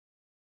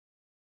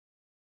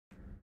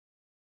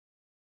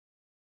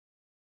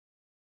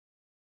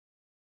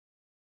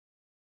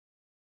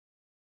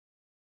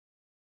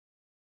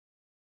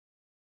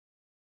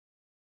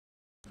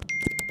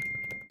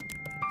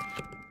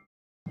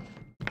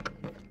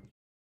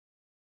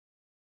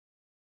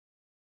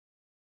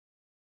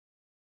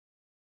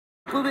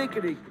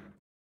awakening.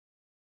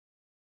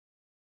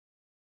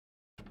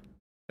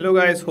 Hello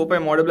guys, hope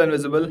I'm audible and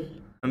visible.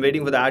 I'm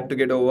waiting for the ad to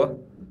get over.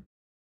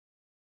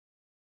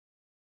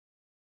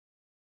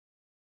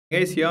 You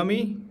guys hear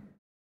me?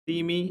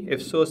 See me?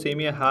 If so, say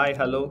me a hi,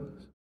 hello.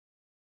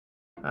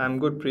 I'm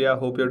good, Priya.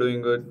 Hope you're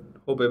doing good.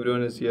 Hope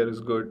everyone is here is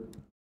good.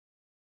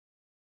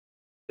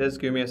 Just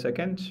give me a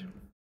second.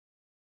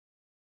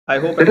 I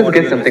hope Let I'm us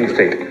get audible. something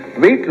straight.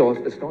 Weight loss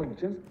is not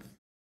just.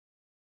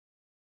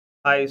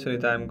 Hi,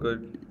 Sunita. I'm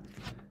good.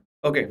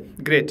 Okay,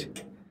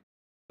 great.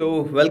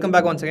 So, welcome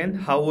back once again.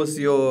 How was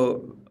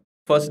your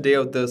first day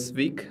of this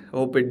week?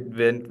 Hope it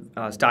went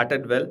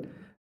started well.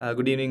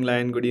 Good evening,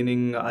 Lion. Good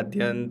evening,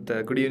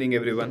 Adyant. Good evening,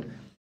 everyone.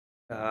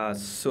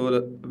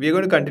 So we're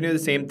going to continue the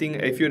same thing.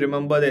 If you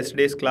remember the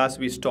yesterday's class,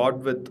 we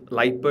started with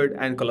lipid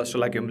and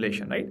cholesterol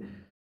accumulation, right?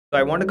 So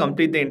I want to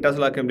complete the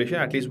intracellular accumulation,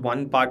 at least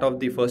one part of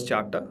the first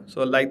chapter.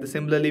 So like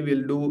similarly,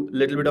 we'll do a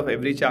little bit of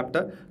every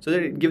chapter so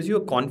that it gives you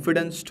a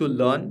confidence to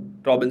learn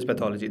Robbins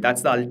pathology.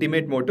 That's the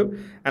ultimate motive.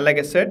 And like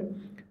I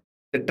said,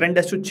 the trend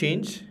has to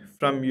change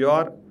from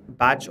your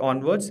batch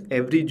onwards.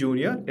 Every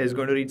junior is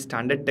going to read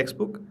standard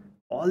textbook,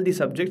 all the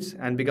subjects,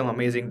 and become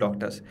amazing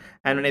doctors.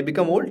 And when I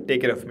become old,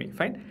 take care of me.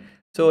 Fine.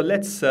 So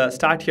let's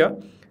start here.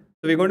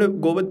 So we're going to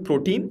go with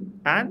protein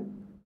and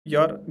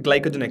your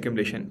glycogen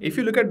accumulation. If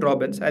you look at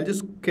Robbins, I'll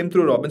just skim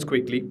through Robbins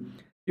quickly.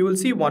 You will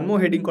see one more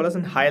heading called as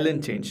an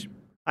hyaline change.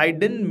 I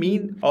didn't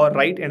mean or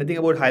write anything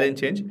about hyaline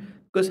change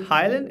because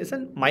hyaline is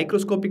a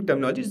microscopic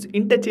terminology. It's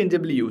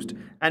interchangeably used,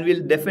 and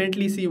we'll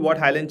definitely see what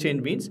hyaline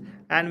change means,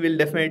 and we'll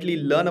definitely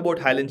learn about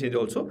hyaline change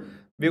also.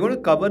 We're going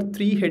to cover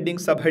three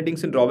headings,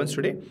 subheadings in Robbins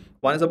today.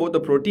 One is about the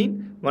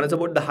protein, one is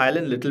about the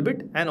hyaline little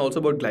bit, and also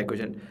about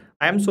glycogen.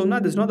 I am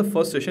Somnath. This is not the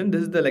first session.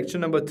 This is the lecture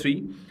number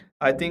 3.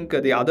 I think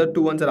the other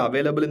two ones are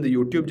available in the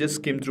YouTube. Just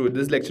skim through it.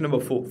 This is lecture number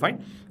 4.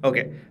 Fine.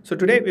 Okay. So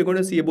today we're going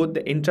to see about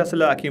the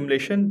intracellular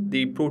accumulation,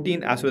 the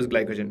protein as well as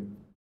glycogen.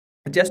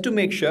 Just to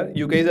make sure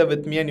you guys are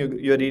with me and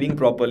you're reading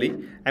properly,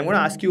 I'm going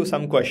to ask you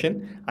some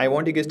question. I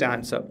want you guys to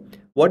answer.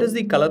 What is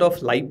the color of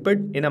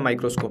lipid in a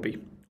microscopy?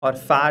 Or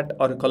fat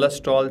or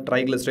cholesterol,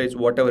 triglycerides,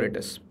 whatever it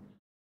is.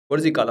 What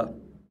is the color?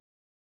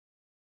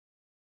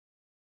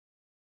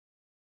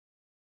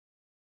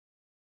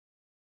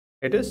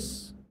 It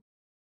is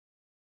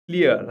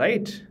clear,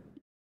 right?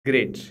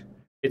 Great.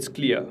 It's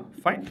clear.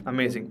 Fine.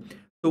 Amazing.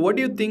 So what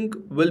do you think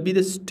will be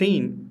the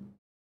stain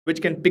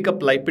which can pick up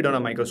lipid on a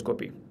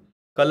microscopy?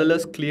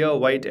 Colorless, clear,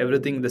 white,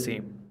 everything the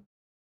same.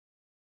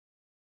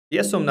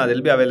 Yes, Somna,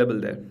 they'll be available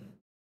there.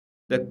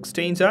 The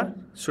stains are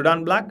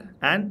Sudan black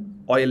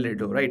and oil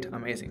red, right?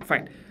 Amazing.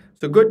 Fine.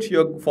 So good,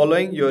 you're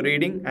following, you're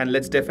reading, and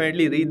let's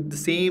definitely read the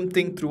same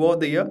thing throughout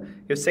the year.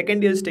 If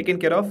second year is taken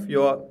care of,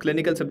 your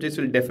clinical subjects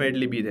will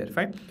definitely be there.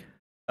 Fine.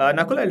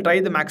 Nakul, I'll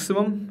try the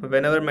maximum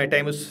whenever my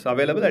time is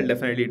available. I'll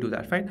definitely do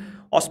that. Fine.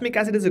 Osmic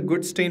acid is a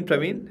good stain,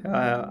 Praveen.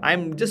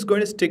 I'm just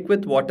going to stick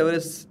with whatever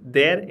is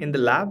there in the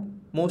lab.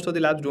 Most of the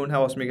labs don't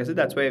have osmic acid.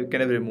 That's why I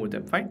kind of remove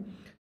them. Fine.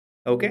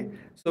 Okay.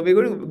 So we're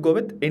going to go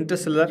with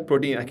intracellular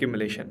protein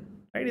accumulation.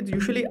 Right. It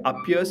usually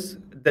appears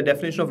the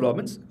definition of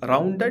Robbins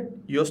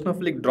rounded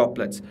eosinophilic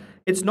droplets.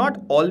 It's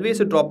not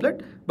always a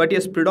droplet, but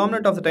yes,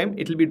 predominant of the time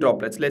it will be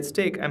droplets. Let's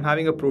take. I'm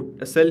having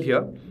a cell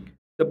here.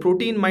 The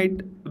protein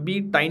might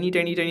be tiny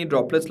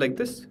droplets like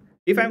this.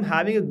 If I'm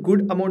having a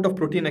good amount of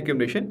protein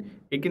accumulation,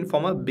 it can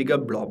form a bigger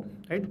blob,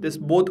 right? This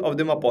both of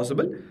them are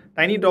possible.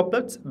 Tiny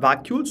droplets,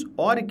 vacuoles,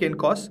 or it can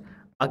cause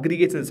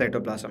aggregates in the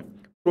cytoplasm.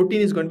 Protein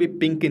is going to be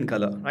pink in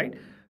color, right?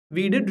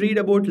 We did read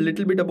about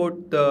little bit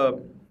about the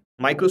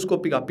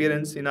microscopic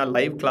appearance in our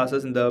live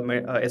classes in the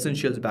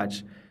essentials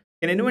batch.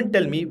 Can anyone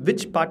tell me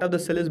which part of the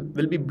cell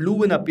will be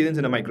blue in appearance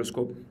in a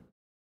microscope?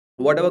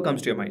 Whatever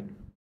comes to your mind.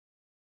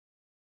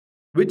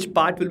 Which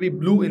part will be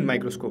blue in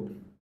microscope?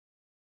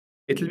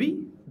 It will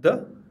be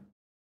the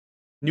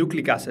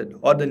nucleic acid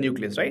or the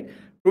nucleus, right?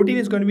 Protein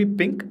is going to be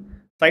pink.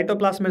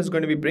 Cytoplasm is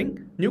going to be pink.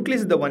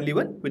 Nucleus is the only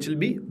one which will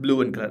be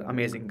blue in color.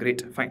 Amazing.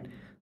 Great. Fine.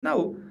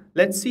 Now,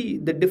 let's see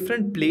the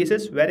different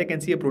places where I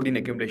can see a protein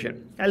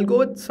accumulation. I'll go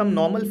with some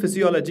normal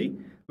physiology.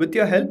 With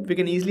your help, we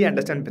can easily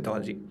understand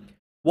pathology.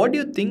 What do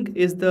you think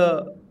is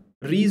the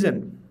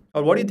reason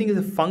or what do you think is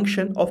the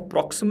function of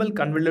proximal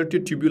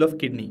convoluted tubule of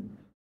kidney?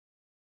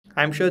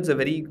 I'm sure it's a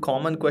very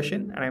common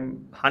question and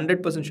I'm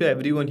 100% sure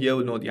everyone here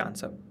will know the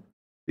answer.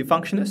 The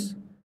function is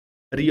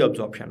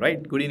reabsorption,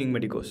 right? Good evening,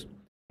 medicos.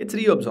 It's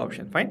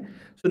reabsorption, fine.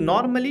 So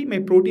normally my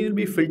protein will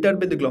be filtered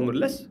by the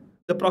glomerulus.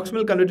 The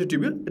proximal convoluted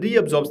tubule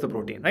reabsorbs the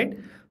protein, right?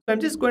 So I'm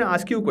just going to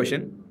ask you a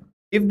question.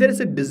 If there is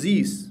a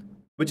disease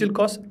which will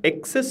cause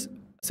excess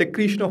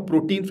secretion of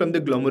protein from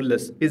the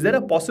glomerulus, is there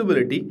a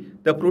possibility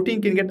the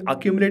protein can get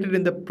accumulated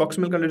in the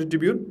proximal convoluted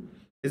tubule?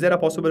 Is there a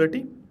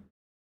possibility?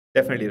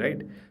 Definitely,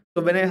 right?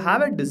 So when I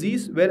have a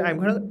disease where I'm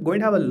going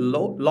to have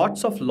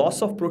lots of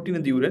loss of protein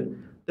in the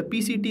urine, the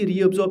PCT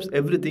reabsorbs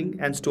everything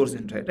and stores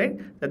it,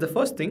 right? That's the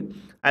first thing.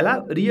 I'll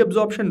have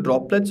reabsorption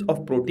droplets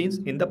of proteins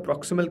in the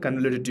proximal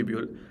convoluted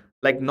tubule.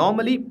 Like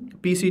normally,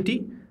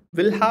 PCT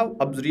will have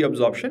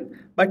reabsorption,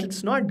 but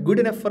it's not good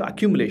enough for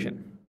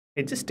accumulation.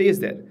 It just stays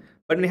there.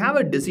 But when we have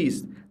a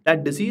disease,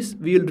 that disease,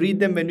 we will read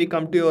them when we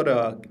come to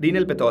your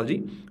renal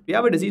pathology. We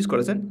have a disease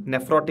called as a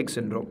nephrotic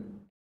syndrome.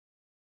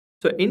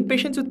 So in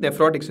patients with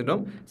nephrotic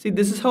syndrome, see,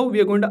 this is how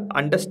we are going to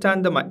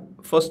understand the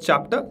first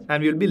chapter,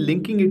 and we will be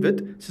linking it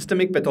with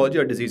systemic pathology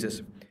or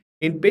diseases.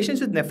 In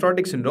patients with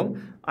nephrotic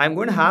syndrome, I'm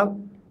going to have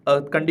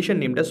a condition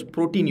named as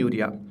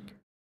proteinuria.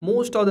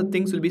 Most of the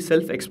things will be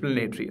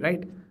self-explanatory,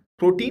 right?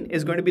 Protein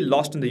is going to be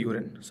lost in the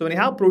urine. So when you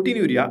have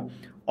proteinuria,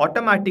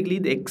 automatically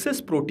the excess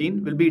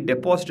protein will be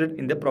deposited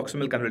in the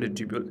proximal convoluted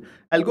tubule.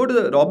 I'll go to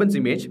the Robbins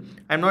image.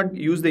 I'm not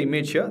use the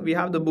image here. We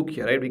have the book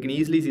here, right? We can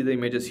easily see the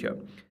images here.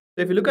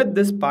 So if you look at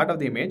this part of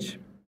the image,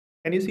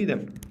 can you see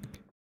them?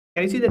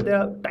 Can you see that they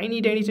are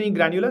tiny, tiny, tiny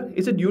granular?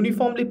 Is it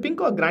uniformly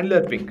pink or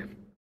granular pink?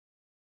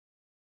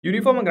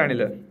 Uniform or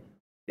granular?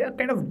 They are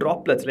kind of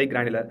droplets like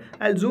granular.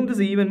 I'll zoom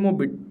this even more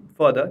bit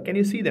further. Can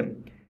you see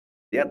them?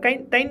 They are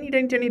tiny,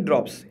 tiny, tiny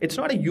drops. It's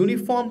not a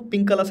uniform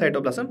pink color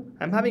cytoplasm.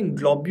 I'm having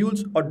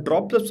globules or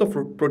droplets of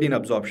protein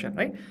absorption,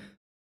 right?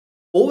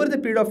 Over the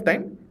period of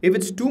time, if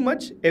it's too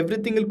much,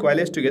 everything will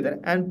coalesce together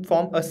and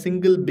form a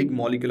single big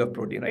molecule of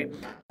protein, right?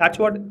 That's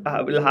what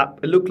will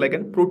look like a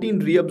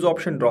protein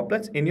reabsorption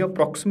droplets in your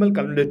proximal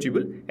convoluted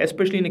tubule,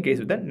 especially in a case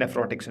with the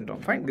nephrotic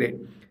syndrome. Fine, great.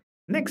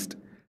 Next,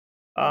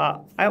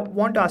 I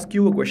want to ask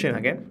you a question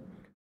again.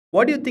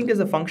 What do you think is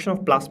the function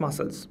of plasma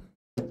cells?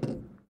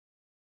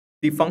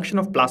 The function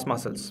of plasma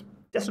cells.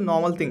 Just a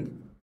normal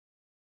thing.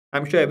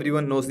 I'm sure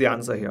everyone knows the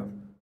answer here.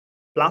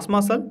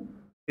 Plasma cell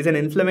is an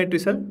inflammatory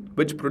cell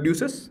which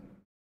produces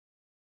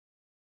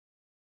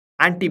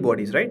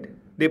antibodies, right?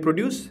 They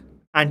produce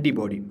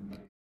antibody.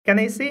 Can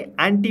I say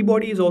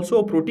antibody is also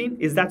a protein?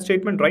 Is that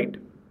statement right?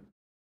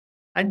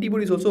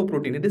 Antibody is also a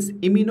protein. It is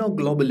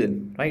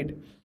immunoglobulin, right?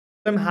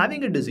 So I'm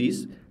having a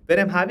disease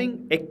where I'm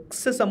having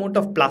excess amount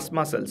of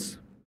plasma cells.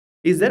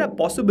 Is there a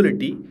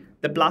possibility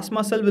the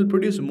plasma cell will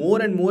produce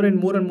more and more and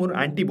more and more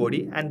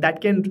antibody, and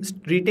that can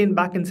retain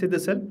back inside the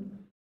cell?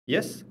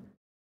 Yes.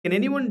 Can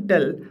anyone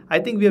tell? I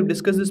think we have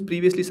discussed this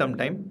previously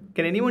sometime.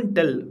 Can anyone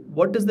tell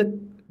what is the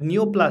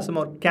neoplasm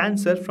or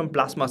cancer from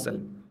plasma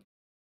cell?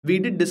 We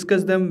did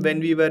discuss them when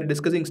we were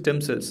discussing stem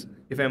cells,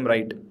 if I'm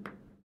right.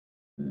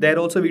 There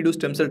also we do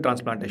stem cell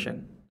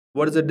transplantation.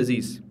 What is the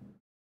disease?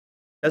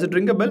 Does it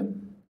ring a bell?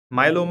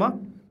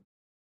 Myeloma?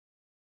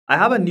 I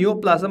have a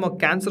neoplasm or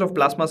cancer of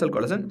plasma cell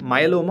called as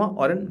myeloma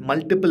or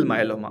multiple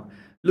myeloma.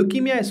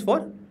 Leukemia is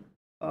for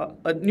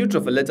a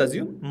neutrophil, let's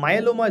assume.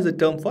 Myeloma is a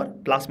term for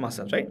plasma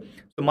cells, right?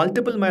 So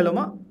multiple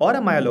myeloma or a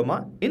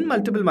myeloma, in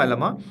multiple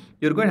myeloma,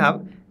 you're going to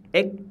have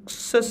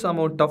excess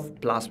amount of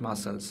plasma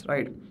cells,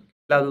 right?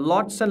 There are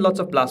lots and lots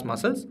of plasma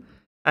cells.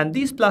 And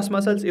these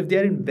plasma cells, if they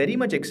are in very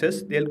much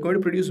excess, they are going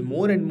to produce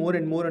more and more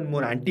and more and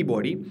more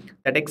antibody.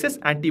 That excess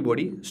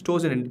antibody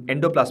stores in an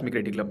endoplasmic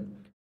reticulum.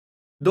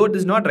 Though it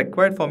is not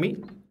required for me,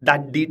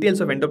 that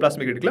details of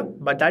endoplasmic reticulum,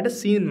 but that is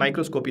seen in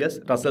microscopy as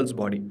Russell's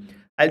body.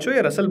 I'll show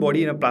you a Russell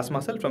body in a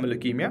plasma cell from a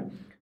leukemia.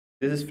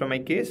 This is from my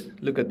case.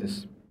 Look at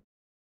this.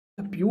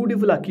 A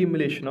beautiful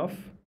accumulation of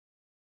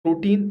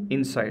protein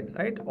inside,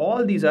 right?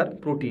 All these are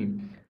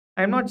protein.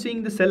 I'm not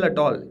seeing the cell at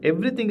all.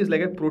 Everything is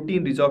like a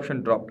protein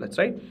resorption droplets,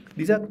 right?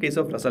 These are case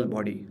of Russell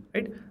body,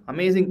 right?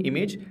 Amazing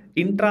image.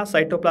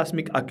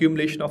 Intracytoplasmic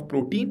accumulation of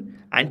protein,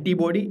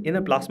 antibody in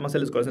a plasma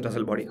cell is called as a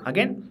Russell body.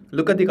 Again,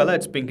 look at the color,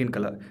 it's pink in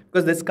color.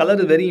 Because this color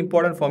is very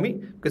important for me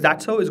because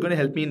that's how it's going to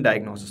help me in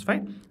diagnosis,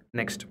 fine?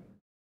 Next.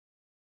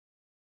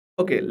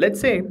 Okay, let's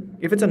say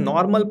if it's a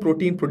normal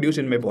protein produced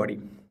in my body,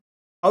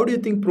 how do you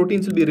think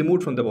proteins will be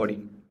removed from the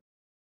body?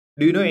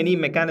 Do you know any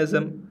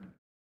mechanism?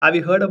 Have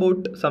you heard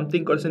about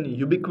something called an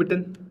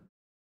ubiquitin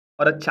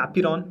or a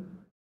chaperone?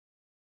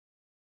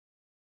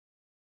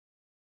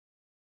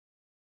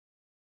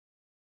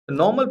 The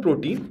normal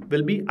protein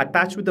will be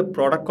attached with a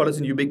product called as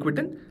an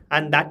ubiquitin,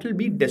 and that will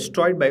be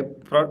destroyed by a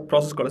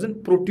process called as a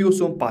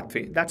proteasome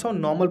pathway. That's how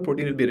normal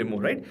protein will be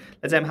removed, right?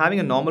 Let's say I'm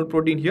having a normal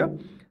protein here.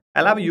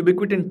 I'll have a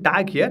ubiquitin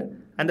tag here,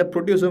 and the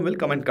proteasome will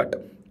come and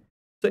cut.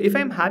 So if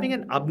I'm having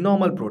an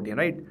abnormal protein,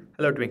 right?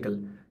 Hello, Twinkle.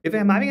 If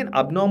I'm having an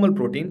abnormal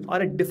protein or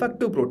a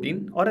defective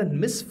protein or a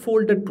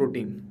misfolded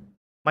protein,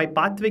 my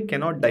pathway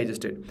cannot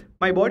digest it.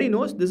 My body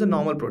knows this is a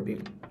normal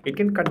protein. It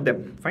can cut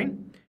them,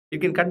 fine? It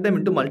can cut them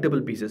into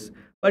multiple pieces.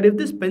 But if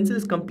this pencil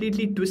is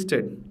completely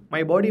twisted,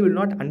 my body will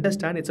not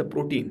understand it's a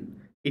protein.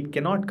 It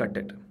cannot cut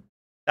it.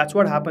 That's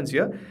what happens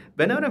here.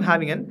 Whenever I'm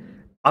having an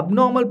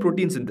abnormal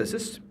protein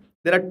synthesis,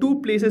 there are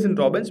two places in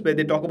Robbins where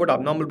they talk about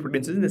abnormal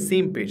protein synthesis in the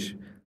same page.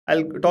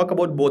 I'll talk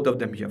about both of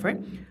them here,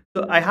 fine?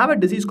 So I have a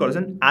disease called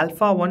an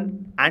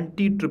alpha-1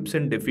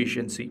 antitrypsin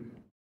deficiency.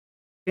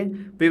 Okay,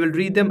 we will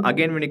read them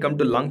again when we come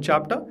to lung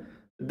chapter,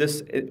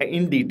 this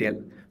in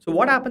detail. So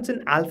what happens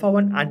in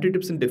alpha-1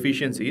 antitrypsin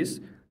deficiency is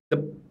the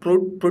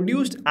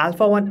produced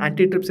alpha-1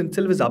 antitrypsin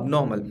itself is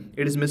abnormal.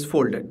 It is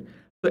misfolded.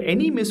 So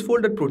any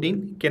misfolded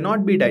protein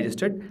cannot be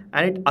digested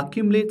and it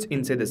accumulates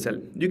inside the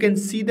cell. You can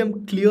see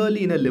them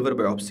clearly in a liver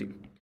biopsy.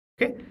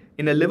 Okay.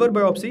 In a liver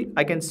biopsy,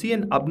 I can see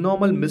an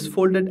abnormal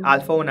misfolded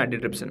alpha-1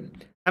 antitrypsin.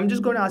 I'm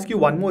just going to ask you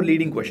one more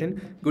leading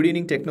question. Good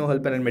evening, Techno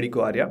Helper and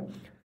Medico Arya.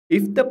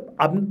 If the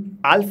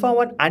alpha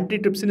 1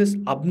 antitrypsin is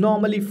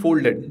abnormally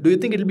folded, do you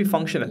think it will be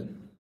functional?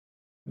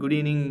 Good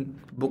evening,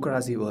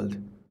 Bukharazi world.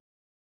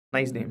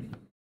 Nice name.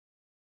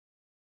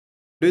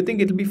 Do you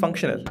think it will be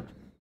functional?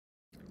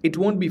 It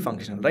won't be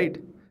functional,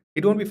 right?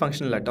 It won't be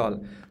functional at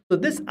all. So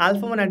this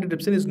alpha 1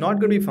 antitrypsin is not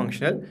going to be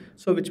functional.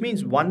 So which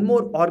means one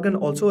more organ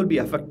also will be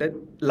affected,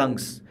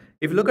 lungs.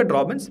 If you look at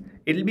Robbins,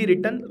 it will be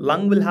written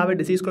lung will have a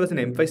disease called as an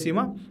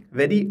emphysema.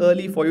 Very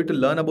early for you to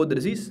learn about the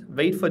disease.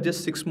 Wait for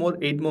just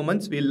 8 more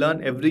months. We'll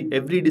learn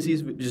every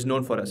disease which is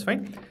known for us,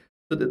 fine?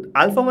 So the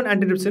alpha 1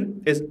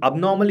 antitrypsin is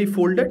abnormally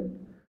folded.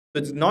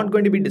 So it's not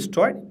going to be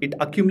destroyed. It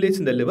accumulates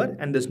in the liver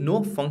and there's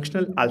no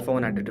functional alpha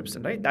 1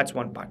 antitrypsin, right? That's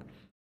one part.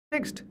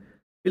 Next,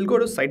 we'll go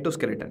to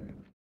cytoskeleton.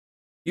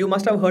 You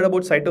must have heard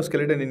about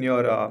cytoskeleton in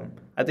your,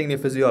 I think in your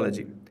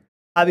physiology.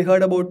 Have you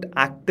heard about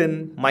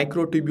actin,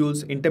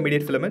 microtubules,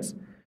 intermediate filaments?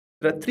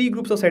 There are 3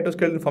 groups of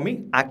cytoskeleton for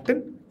me.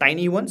 Actin,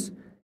 tiny ones,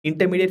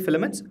 intermediate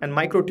filaments, and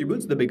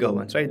microtubules, the bigger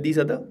ones, right? These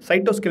are the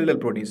cytoskeletal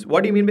proteins.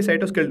 What do you mean by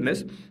cytoskeleton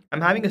is,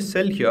 I'm having a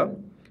cell here.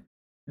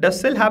 Does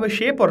cell have a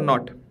shape or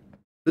not?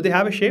 Do they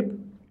have a shape?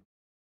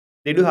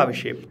 They do have a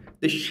shape.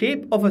 The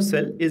shape of a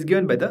cell is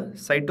given by the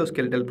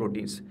cytoskeletal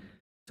proteins.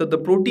 So the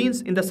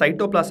proteins in the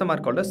cytoplasm are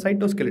called as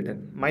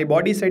cytoskeleton. My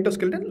body is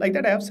cytoskeleton, like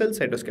that I have cell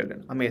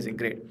cytoskeleton. Amazing,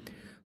 great.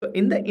 So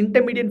in the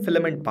intermediate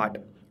filament part,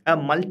 I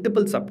have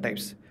multiple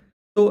subtypes.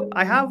 So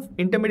I have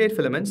intermediate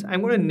filaments.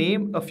 I'm going to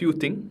name a few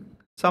things.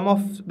 Some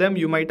of them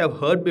you might have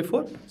heard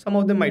before. Some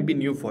of them might be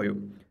new for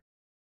you.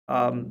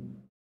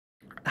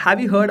 Have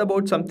you heard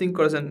about something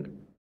called an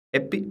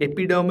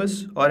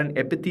epidermis or an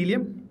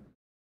epithelium?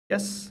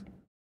 Yes.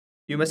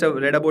 You must have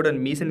read about a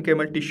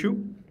mesenchymal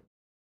tissue,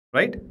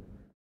 right?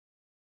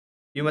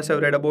 You must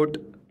have read about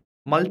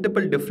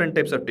multiple different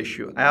types of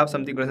tissue. I have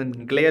something called as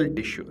glial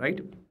tissue, right?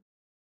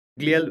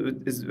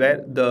 Glial is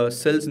where the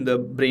cells in the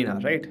brain are,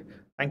 right?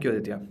 Thank you,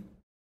 Aditya.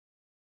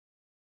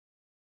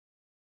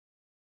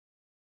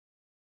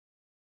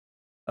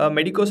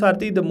 Medico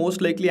Sarthi, the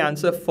most likely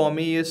answer for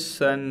me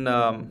is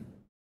an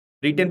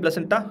retained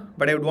placenta,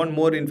 but I would want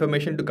more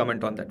information to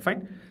comment on that.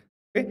 Fine.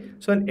 Okay.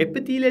 So an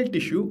epithelial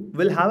tissue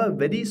will have a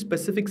very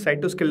specific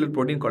cytoskeletal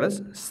protein called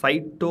as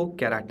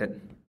cytokeratin.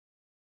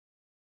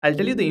 I'll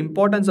tell you the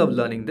importance of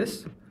learning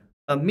this.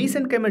 A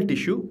mesenchymal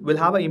tissue will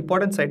have an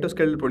important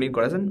cytoskeletal protein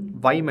called as an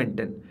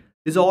vimentin.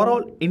 These are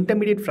all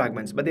intermediate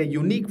fragments, but they are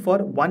unique for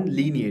one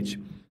lineage.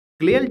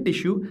 Glial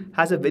tissue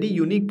has a very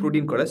unique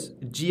protein called as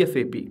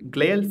GFAP,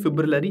 glial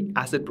fibrillary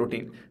acid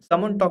protein.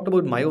 Someone talked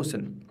about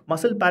myosin.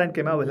 Muscle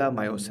parenchyma will have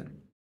myosin,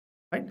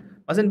 right?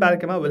 Muscle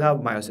parenchyma will have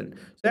myosin.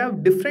 So I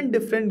have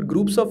different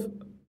groups of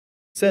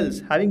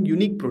cells having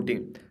unique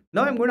protein.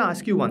 Now I'm going to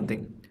ask you one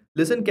thing.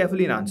 Listen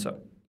carefully and answer.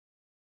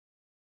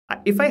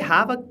 If I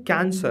have a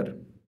cancer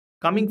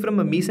coming from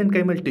a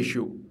mesenchymal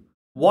tissue,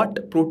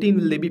 what protein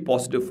will they be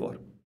positive for?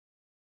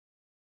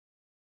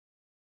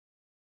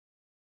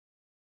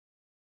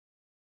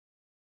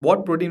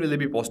 What protein will they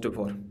be positive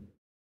for?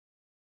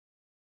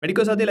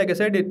 Medico Sati, like I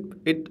said,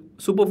 it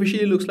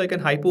superficially looks like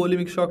an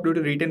hypovolemic shock due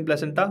to retained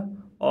placenta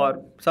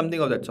or something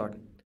of that sort.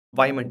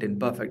 Vimentin,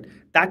 perfect.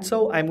 That's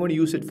how I'm going to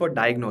use it for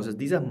diagnosis.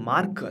 These are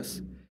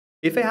markers.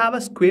 If I have a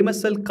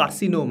squamous cell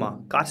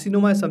carcinoma,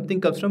 carcinoma is something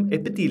comes from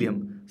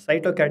epithelium,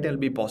 cytokeratin will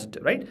be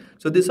positive, right?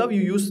 So this is how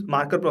you use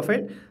marker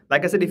profile.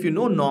 Like I said, if you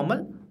know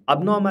normal,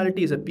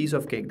 abnormality is a piece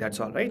of cake, that's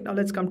all, right? Now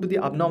let's come to the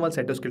abnormal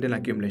cytoskeleton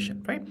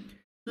accumulation, right?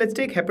 Let's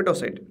take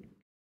hepatocyte.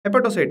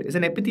 Hepatocyte is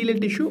an epithelial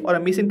tissue or a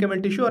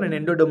mesenchymal tissue or an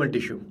endodermal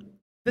tissue.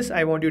 This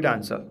I want you to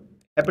answer.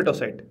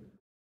 Hepatocyte.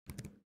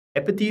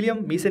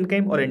 Epithelium,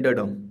 mesenchyme or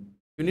endoderm.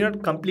 You need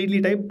not completely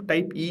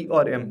type E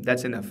or M,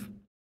 that's enough.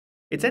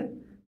 It's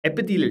an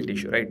epithelial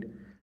tissue, right?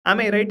 Am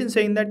I right in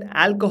saying that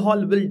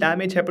alcohol will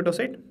damage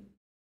hepatocyte?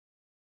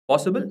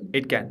 Possible?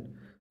 It can.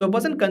 So a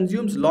person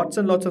consumes lots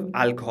and lots of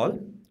alcohol,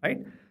 right?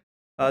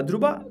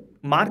 Dhruva,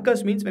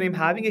 markers means when I'm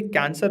having a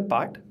cancer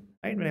part,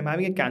 right? When I'm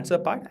having a cancer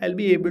part, I'll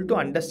be able to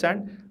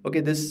understand,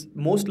 okay, this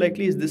most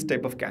likely is this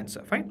type of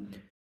cancer, fine?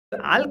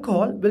 The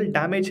alcohol will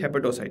damage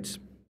hepatocytes.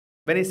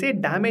 When I say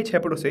damage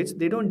hepatocytes,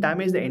 they don't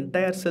damage the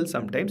entire cell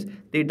sometimes.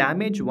 They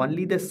damage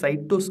only the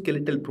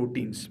cytoskeletal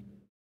proteins.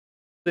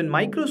 So in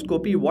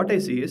microscopy, what I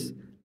see is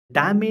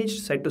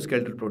damaged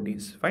cytoskeletal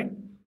proteins,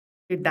 fine?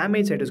 A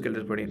damaged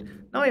cytoskeletal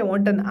protein. Now I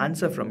want an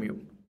answer from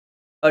you.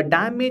 A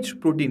damaged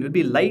protein will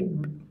be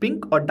light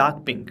pink or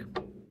dark pink?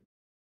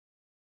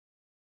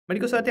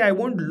 Medico Satya, I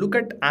won't look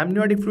at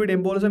amniotic fluid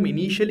embolism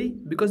initially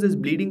because there's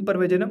bleeding per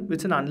vaginum, which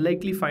is an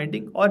unlikely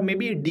finding, or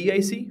maybe a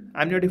DIC,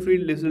 amniotic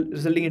fluid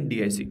resulting in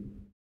DIC.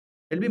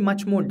 It'll be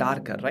much more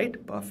darker, right?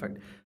 Perfect.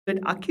 So it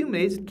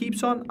accumulates,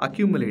 keeps on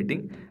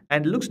accumulating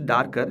and looks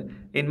darker.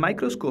 In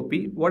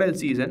microscopy, what I'll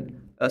see is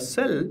a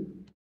cell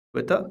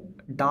with a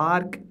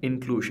dark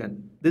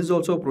inclusion. This is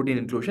also a protein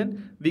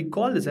inclusion. We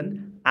call this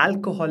an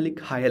alcoholic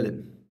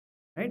hyaline,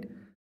 right?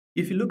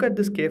 If you look at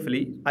this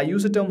carefully, I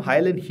use the term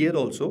hyaline here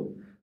also.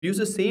 We use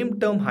the same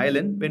term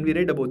hyaline when we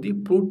read about the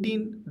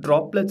protein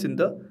droplets in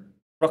the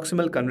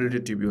proximal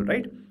convoluted tubule,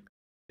 right?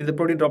 in the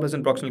protein droplets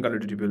in proximal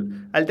convoluted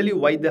tubule. I'll tell you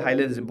why the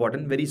hyaline is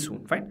important very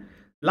soon. Fine.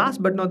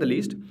 Last but not the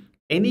least,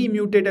 any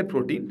mutated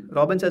protein,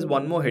 Robbins has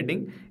one more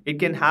heading. It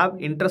can have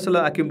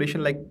intracellular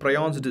accumulation like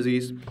Prions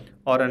disease,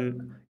 or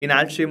in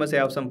Alzheimer's I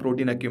have some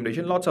protein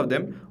accumulation, lots of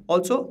them.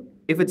 Also,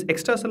 if it's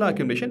extracellular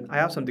accumulation, I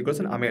have something called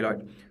an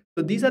amyloid.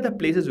 So these are the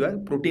places where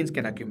proteins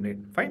can accumulate.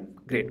 Fine,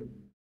 great.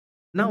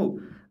 Now,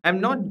 I'm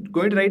not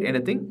going to write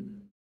anything.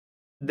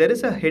 There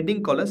is a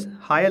heading called as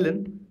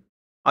hyaline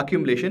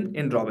accumulation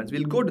in Robbins.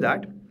 We'll go to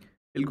that.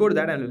 We'll go to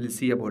that and we'll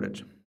see about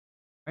it.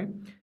 Right?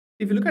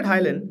 If you look at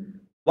hyaline,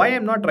 why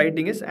I'm not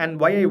writing is, and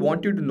why I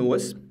want you to know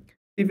is,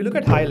 if you look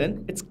at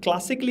hyaline, it's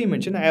classically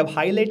mentioned. I have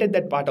highlighted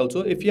that part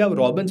also. If you have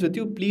Robbins with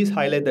you, please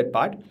highlight that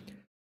part.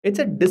 It's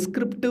a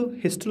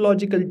descriptive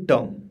histological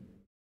term.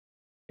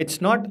 It's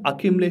not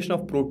accumulation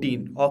of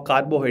protein or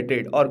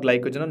carbohydrate or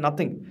glycogen or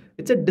nothing.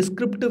 It's a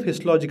descriptive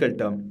histological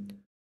term.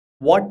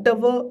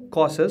 Whatever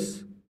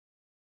causes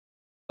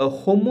a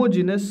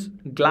homogeneous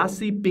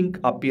glassy pink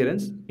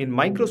appearance in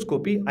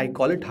microscopy, I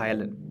call it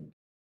hyaline.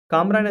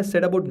 Kamran has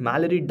said about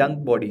Mallory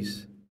dunk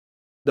bodies.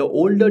 The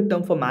older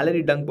term for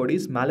Mallory dunk body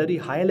is Mallory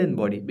hyaline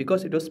body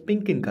because it was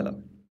pink in color.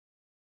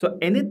 So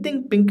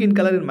anything pink in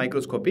color in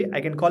microscopy, I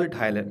can call it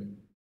hyaline.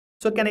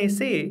 So can I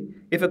say,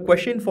 if a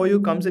question for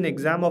you comes in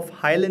exam of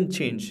hyaline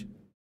change,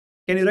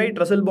 can you write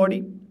Russell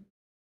body?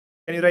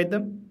 Can you write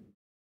them?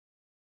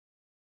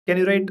 Can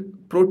you write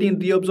protein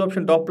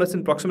reabsorption droplets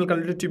in proximal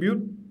convoluted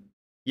tubule?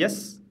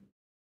 Yes.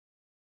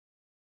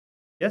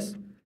 Yes.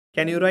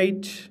 Can you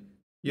write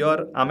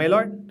your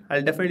amyloid?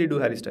 I'll definitely do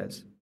Harry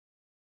Styles.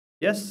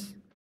 Yes.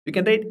 You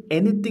can write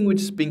anything which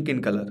is pink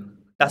in color.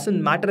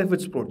 Doesn't matter if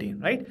it's protein,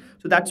 right?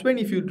 So that's when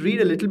if you read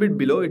a little bit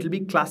below, it will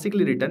be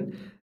classically written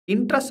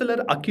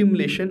intracellular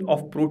accumulation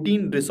of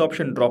protein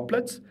resorption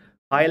droplets,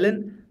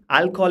 hyaline,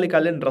 alcoholic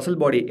hyaline, Russell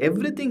body.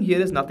 Everything here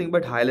is nothing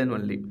but hyaline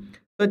only.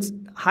 So it's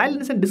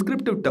hyaline is a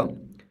descriptive term.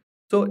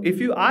 So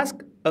if you ask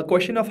a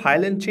question of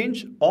hyaline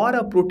change or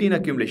a protein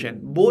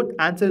accumulation, both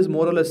answer is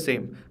more or less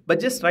same. But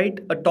just write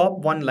a top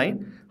one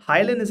line.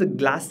 Hyaline is a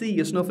glassy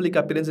eosinophilic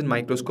appearance in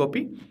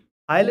microscopy.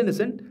 Hyaline is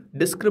a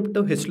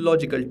descriptive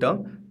histological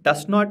term,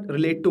 does not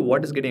relate to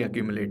what is getting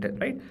accumulated,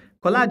 right?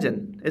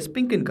 Collagen is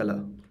pink in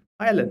color.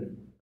 Hyaline.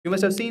 You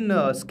must have seen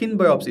skin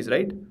biopsies,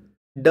 right?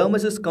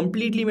 Dermis is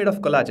completely made of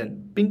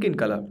collagen, pink in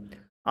color.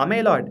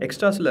 Amyloid,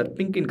 extracellular,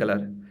 pink in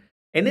color.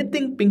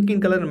 Anything pink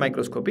in color in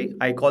microscopy,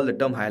 I call the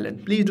term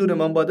hyaline. Please do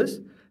remember this.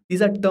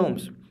 These are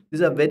terms.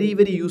 These are very,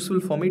 very useful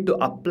for me to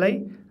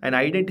apply and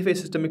identify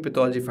systemic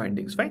pathology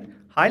findings, fine?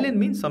 Hyaline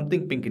means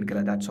something pink in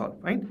color, that's all,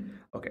 fine?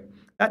 Okay,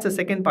 that's the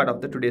second part of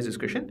the today's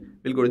discussion.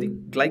 We'll go to the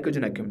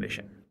glycogen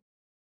accumulation.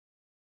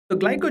 So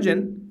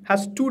glycogen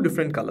has two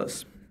different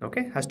colors,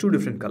 okay? Has two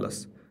different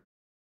colors.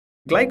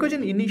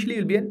 Glycogen initially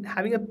will be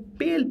having a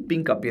pale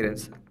pink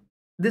appearance.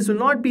 This will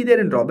not be there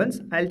in Robbins.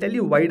 I'll tell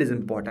you why it is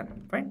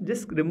important. Fine,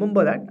 just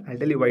remember that. I'll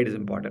tell you why it is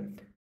important.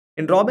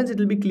 In Robbins, it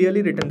will be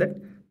clearly written that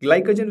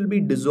glycogen will be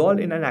dissolved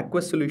in an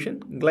aqueous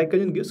solution.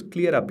 Glycogen gives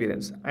clear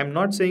appearance. I'm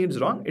not saying it's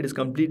wrong. It is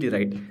completely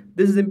right.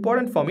 This is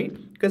important for me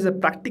because a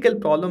practical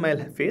problem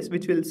I'll face,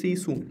 which we'll see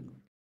soon.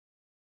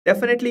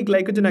 Definitely,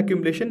 glycogen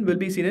accumulation will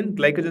be seen in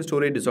glycogen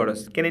storage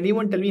disorders. Can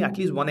anyone tell me at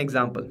least one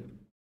example?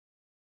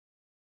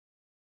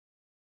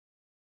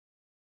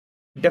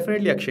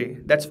 Definitely, Akshay.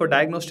 That's for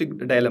diagnostic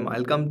dilemma.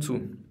 I'll come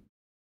soon.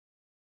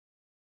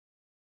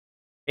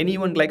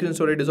 Anyone glycogen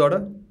storage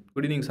disorder?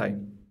 Good evening, Sai.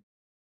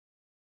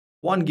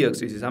 Von Geerk's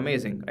disease,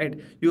 amazing, right?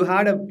 You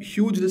had a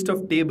huge list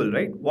of table,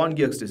 right? Von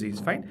Geerk's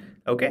disease, fine.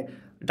 Okay.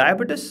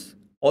 Diabetes,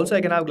 also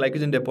I can have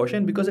glycogen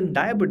deposition because in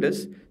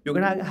diabetes, you're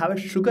going to have a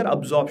sugar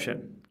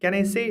absorption. Can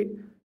I say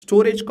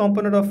storage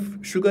component of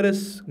sugar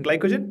is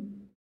glycogen?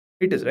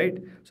 It is, right?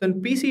 So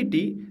in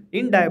PCT,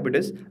 in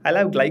diabetes, I'll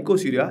have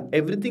glycosuria.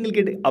 Everything will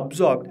get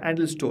absorbed and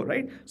will store,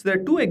 right? So there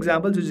are two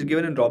examples which is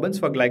given in Robbins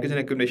for glycogen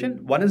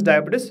accumulation. One is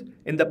diabetes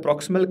in the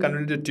proximal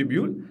convoluted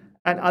tubule,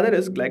 and other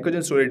is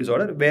glycogen storage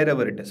disorder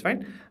wherever it is,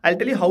 fine? I'll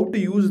tell you how to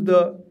use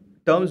the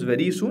terms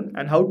very soon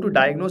and how to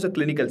diagnose a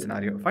clinical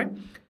scenario,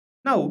 fine?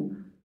 Now,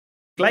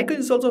 glycogen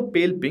is also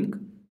pale pink.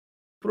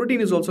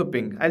 Protein is also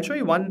pink. I'll show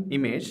you one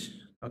image,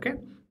 okay?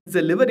 It's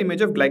a liver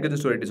image of glycogen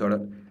storage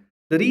disorder.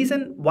 The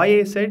reason why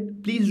I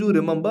said, please do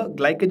remember,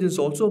 glycogen is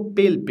also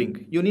pale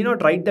pink. You need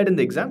not write that in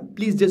the exam.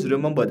 Please just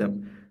remember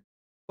them.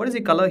 What is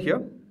the color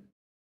here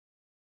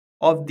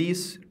of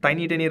these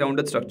tiny, tiny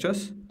rounded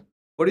structures?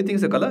 What do you think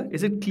is the color?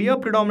 Is it clear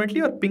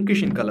predominantly or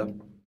pinkish in color?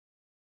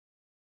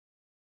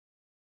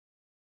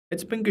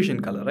 It's pinkish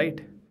in color, right?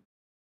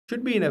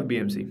 Should be in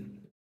FBMC.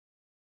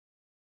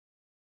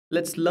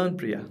 Let's learn,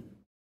 Priya.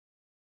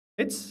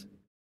 It's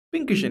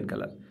pinkish in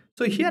color.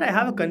 So here I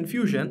have a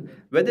confusion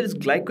whether it's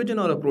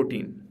glycogen or a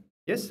protein.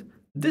 Yes,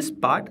 this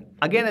part,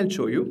 again I'll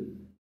show you.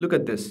 Look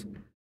at this.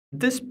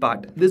 This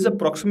part, this is a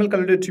proximal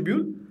convoluted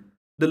tubule.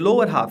 The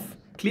lower half,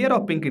 clear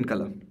or pink in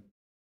color?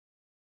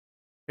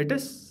 It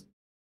is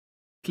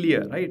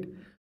clear, right?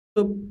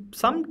 So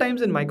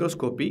sometimes in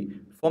microscopy,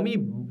 for me,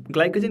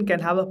 glycogen can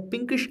have a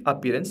pinkish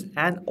appearance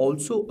and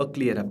also a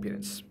clear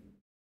appearance.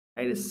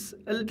 It is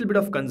a little bit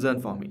of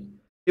concern for me.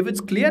 If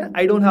it's clear,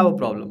 I don't have a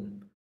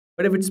problem.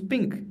 But if it's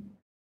pink,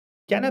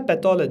 can a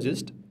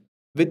pathologist,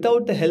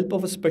 without the help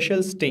of a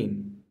special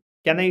stain,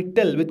 can I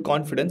tell with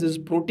confidence is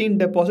protein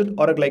deposit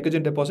or a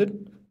glycogen deposit?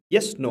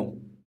 Yes, no.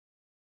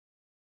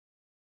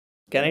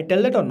 Can I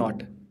tell that or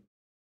not?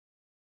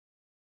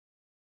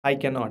 I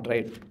cannot,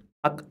 right?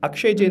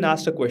 Akshay Jain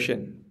asked a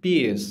question.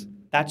 PAS.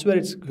 That's where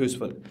it's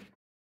useful.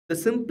 The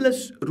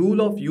simplest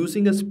rule of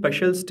using a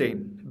special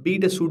stain, be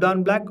it a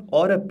Sudan black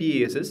or a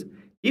PAS, is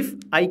if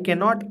I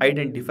cannot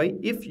identify,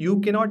 if you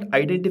cannot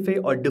identify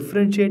or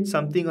differentiate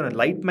something on a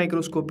light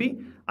microscopy,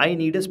 I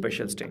need a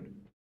special stain.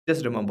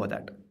 Just remember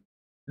that.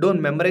 Don't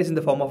memorize in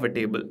the form of a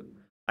table.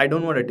 I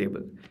don't want a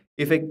table.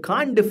 If I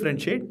can't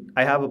differentiate,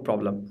 I have a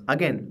problem.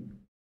 Again,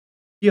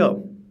 here,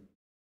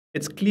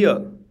 it's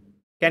clear.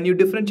 Can you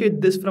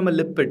differentiate this from a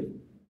lipid?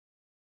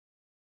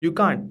 You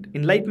can't.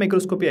 In light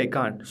microscopy, I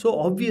can't. So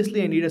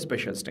obviously, I need a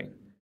special stain.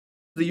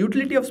 The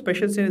utility of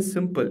special stain is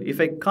simple. If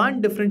I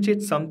can't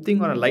differentiate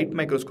something on a light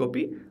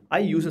microscopy, I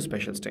use a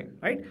special stain,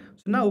 right?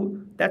 So now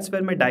that's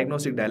where my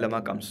diagnostic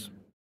dilemma comes,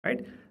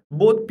 right?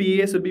 Both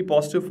PAS will be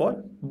positive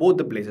for both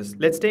the places.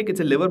 Let's take it's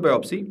a liver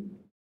biopsy.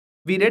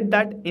 We read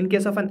that in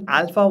case of an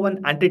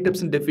alpha-1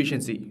 antitrypsin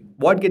deficiency,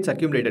 what gets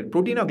accumulated?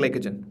 Protein or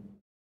glycogen?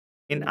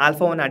 In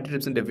alpha-1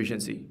 antitrypsin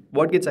deficiency,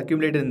 what gets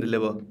accumulated in the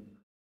liver?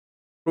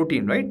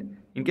 Protein, right?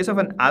 In case of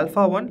an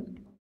alpha-1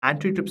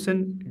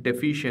 antitrypsin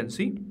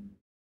deficiency,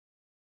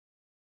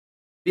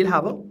 we'll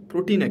have a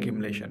protein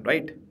accumulation,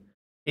 right?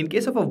 In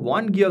case of a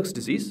von Georg's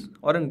disease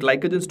or a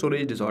glycogen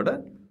storage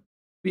disorder,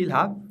 we'll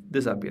have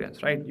this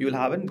appearance, right? You'll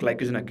have a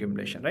glycogen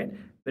accumulation, right?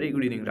 Very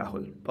good evening,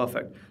 Rahul.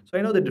 Perfect. So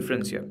I know the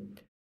difference here.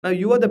 Now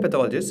you are the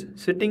pathologist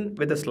sitting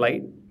with a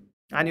slide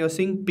and you're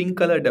seeing pink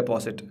color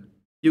deposit.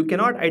 You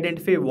cannot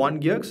identify von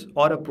Georg's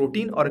or a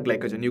protein or a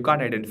glycogen. You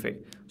can't identify.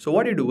 So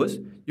what you do is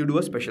you do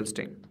a special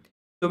stain.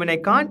 So when I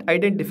can't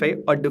identify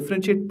or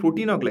differentiate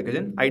protein or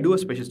glycogen, I do a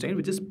special stain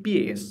which is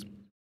PAS.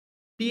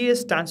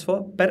 PAS stands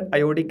for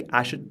per-iodic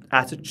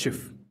acid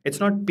Schiff. It's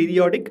not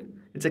periodic.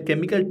 It's a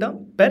chemical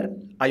term,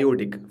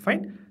 per-iodic.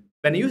 Fine.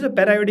 When I use a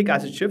per-iodic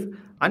acid Schiff,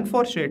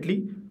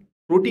 unfortunately,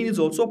 protein is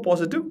also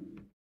positive.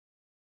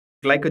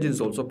 Glycogen is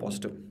also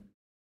positive.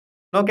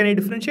 Now, can I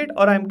differentiate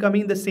or I'm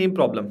coming in the same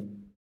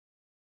problem?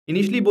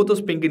 Initially, both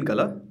was pink in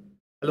color.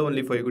 Hello,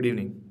 only for you. Good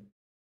evening.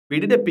 We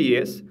did a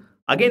PAS.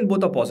 Again,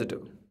 both are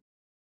positive.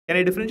 Can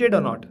I differentiate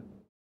or not?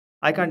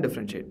 I can't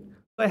differentiate.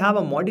 So I have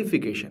a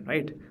modification,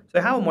 right? So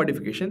I have a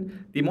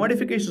modification. The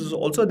modification is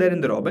also there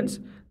in the Robbins.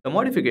 The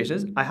modification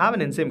is I have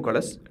an enzyme called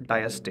as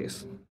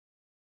diastase.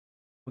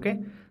 Okay?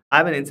 I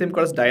have an enzyme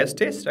called as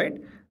diastase, right?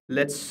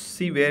 Let's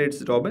see where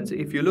it's Robbins.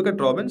 If you look at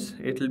Robbins,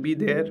 it will be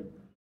there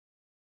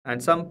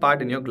and some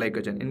part in your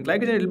glycogen. In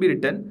glycogen, it will be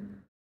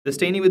written the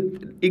staining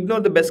with,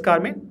 ignore the best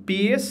carmine,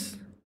 PAS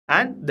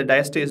and the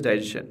diastase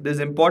digestion. This is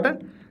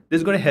important. This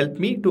is going to help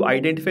me to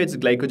identify it's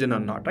glycogen or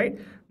not, right?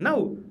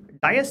 Now,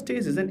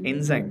 diastase is an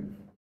enzyme.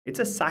 It's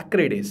a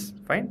saccharidase,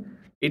 fine?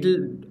 It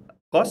will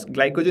cause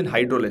glycogen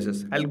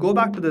hydrolysis. I'll go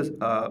back to this,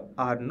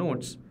 our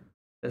notes.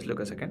 Let's look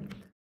a second.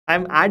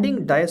 I'm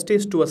adding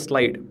diastase to a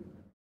slide.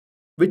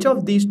 Which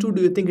of these two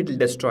do you think it will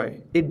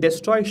destroy? It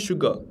destroys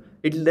sugar.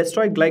 It will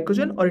destroy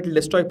glycogen or it will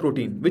destroy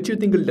protein. Which you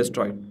think will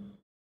destroy?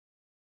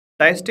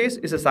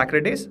 Diastase is a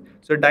saccharidase.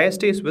 So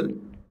diastase will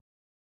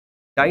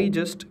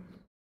digest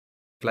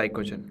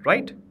glycogen,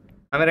 right?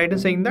 Am I right in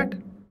saying that?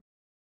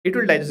 It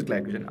will digest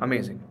glycogen.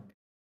 Amazing.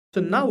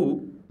 So now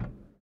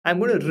I'm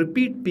going to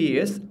repeat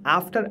PAS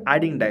after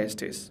adding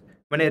diastase.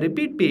 When I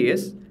repeat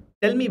PAS,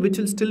 tell me which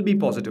will still be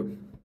positive.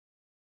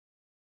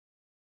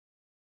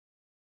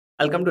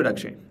 I'll come to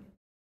Akshay.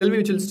 Tell me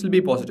which will still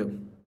be positive.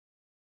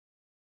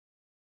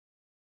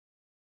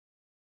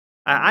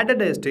 I added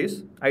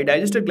diastase, I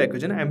digested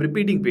glycogen, I'm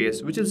repeating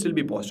PAS, which will still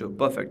be positive.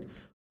 Perfect.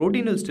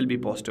 Protein will still be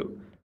positive.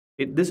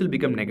 This will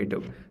become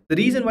negative. The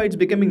reason why it's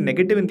becoming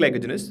negative in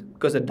glycogen is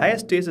because the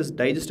diastase is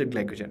digested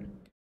glycogen.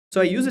 So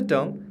I use the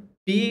term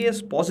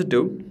PAS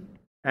positive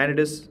and it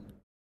is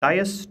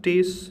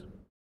diastase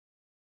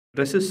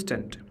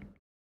resistant.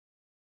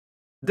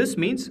 This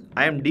means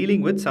I am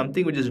dealing with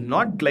something which is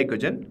not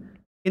glycogen.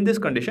 In this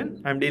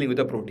condition, I am dealing with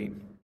a protein.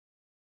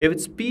 If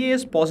it's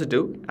PAS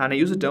positive and I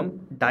use the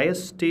term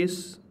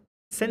diastase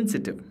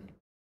sensitive,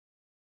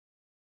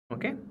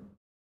 okay,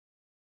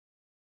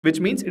 which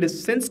means it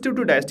is sensitive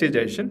to diastase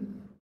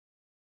digestion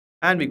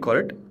and we call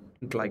it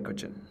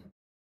glycogen.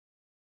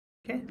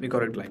 Okay, we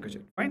call it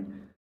glycogen.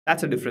 Fine.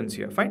 That's a difference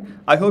here.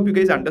 Fine. I hope you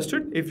guys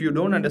understood. If you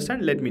don't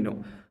understand, let me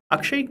know.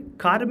 Akshay,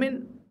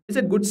 carmine is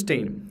a good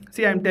stain.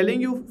 See, I'm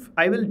telling you,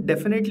 I will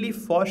definitely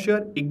for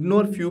sure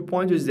ignore few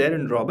points which is there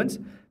in Robbins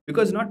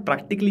because it's not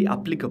practically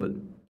applicable.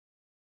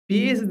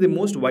 PAS is the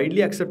most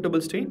widely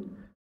acceptable stain.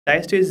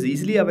 Diastase is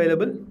easily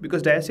available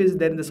because diastase is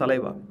there in the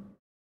saliva.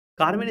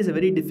 Carmine is a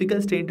very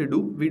difficult stain to do.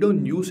 We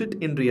don't use it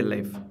in real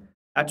life.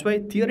 That's why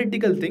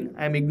theoretical thing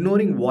I am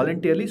ignoring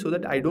voluntarily so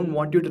that I don't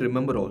want you to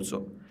remember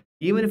also.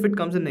 Even if it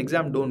comes in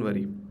exam, don't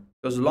worry.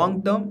 Because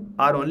long term,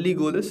 our only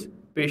goal is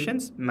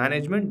patients,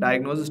 management,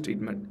 diagnosis,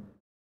 treatment.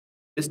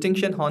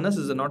 Distinction harness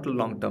is not a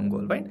long-term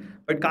goal, right?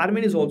 But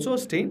carmine is also a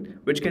stain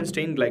which can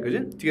stain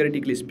glycogen,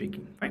 theoretically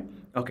speaking, right?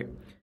 Okay.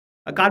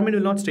 A carmine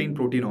will not stain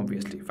protein,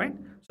 obviously, fine.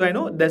 So I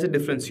know there's a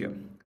difference here.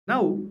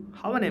 Now,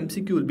 how an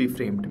MCQ will be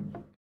framed?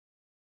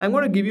 I'm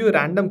going to give you a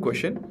random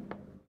question.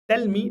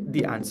 Tell me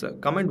the answer.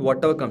 Comment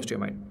whatever comes to your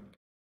mind.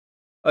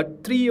 A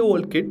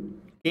 3-year-old kid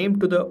came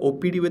to the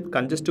OPD with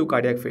congestive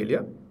cardiac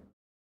failure.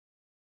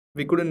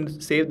 We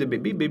couldn't save the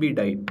baby. Baby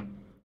died.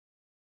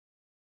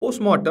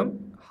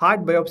 Post-mortem,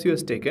 heart biopsy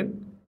was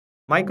taken.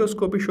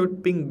 Microscopy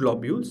showed pink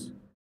globules,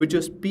 which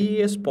was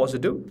PES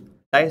positive,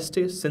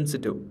 diastase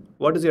sensitive.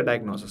 What is your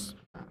diagnosis?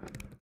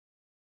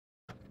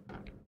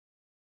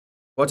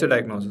 What's your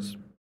diagnosis?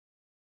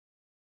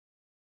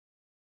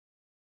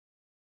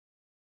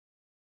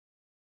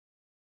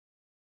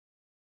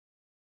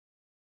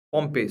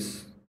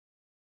 Pompase.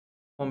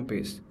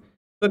 Pompase.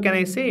 So can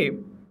I say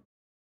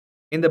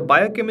in the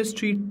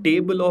biochemistry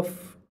table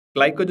of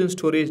glycogen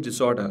storage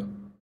disorder,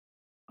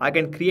 I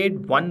can create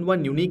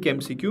one unique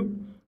MCQ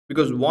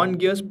because one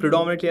gears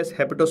predominantly has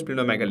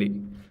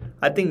hepatosplenomegaly.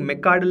 I think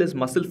myocardial is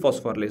muscle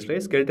phosphorylase,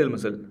 right? Skeletal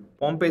muscle.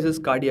 Pompase is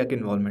cardiac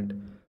involvement.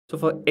 So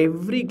for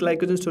every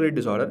glycogen storage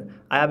disorder,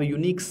 I have a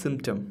unique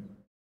symptom.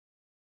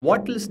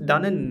 What is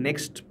done in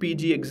next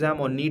PG exam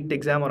or NEET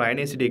exam or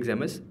INACD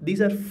exam is,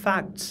 these are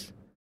facts.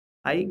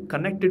 I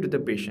connected with the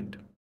patient.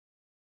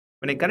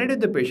 When I connect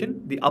with the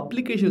patient, the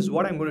application is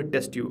what I'm going to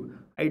test you.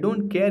 I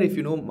don't care if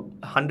you know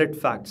 100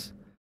 facts.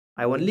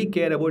 I only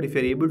care about if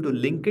you're able to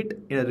link it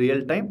in a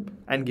real time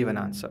and give an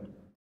answer.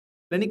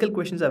 Clinical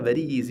questions are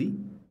very easy.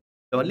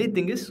 The only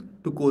thing is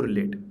to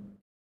correlate.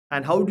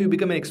 And how do you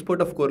become an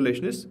expert of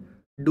correlation is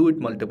do it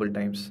multiple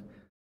times.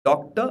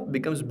 Doctor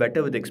becomes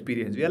better with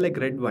experience. We are like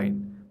red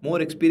wine. More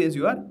experience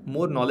you are,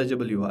 more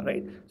knowledgeable you are,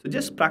 right? So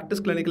just practice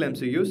clinical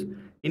MCQs.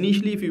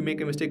 Initially, if you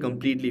make a mistake,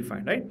 completely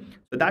fine, right?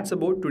 So that's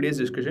about today's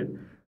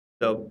discussion.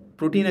 The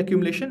protein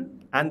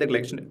accumulation and the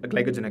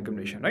glycogen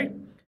accumulation, right?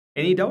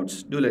 Any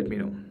doubts? Do let me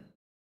know.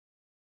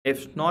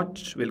 If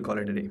not, we'll call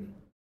it a day.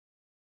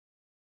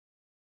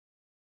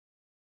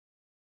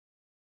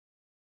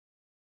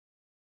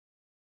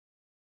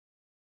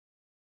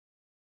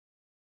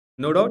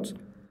 No doubts?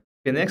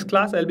 In next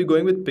class, I'll be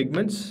going with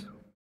pigments.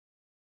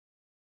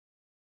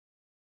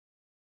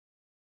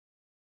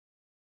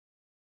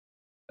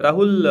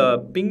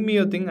 Rahul, ping me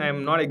your thing. I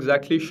am not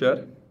exactly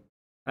sure.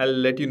 I'll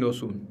let you know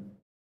soon.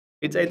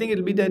 I think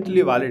it'll be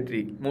definitely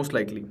validatory, most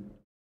likely.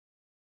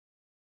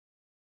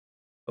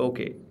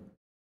 Okay.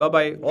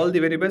 Bye-bye. All the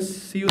very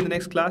best. See you in the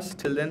next class.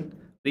 Till then,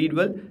 read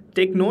well.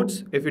 Take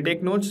notes. If you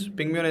take notes,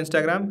 ping me on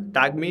Instagram.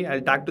 Tag me.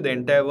 I'll tag to the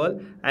entire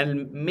world.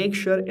 And make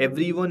sure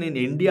everyone in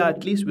India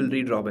at least will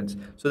read Robbins.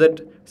 So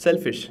that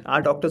selfish,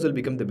 our doctors will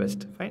become the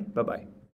best. Fine. Bye-bye.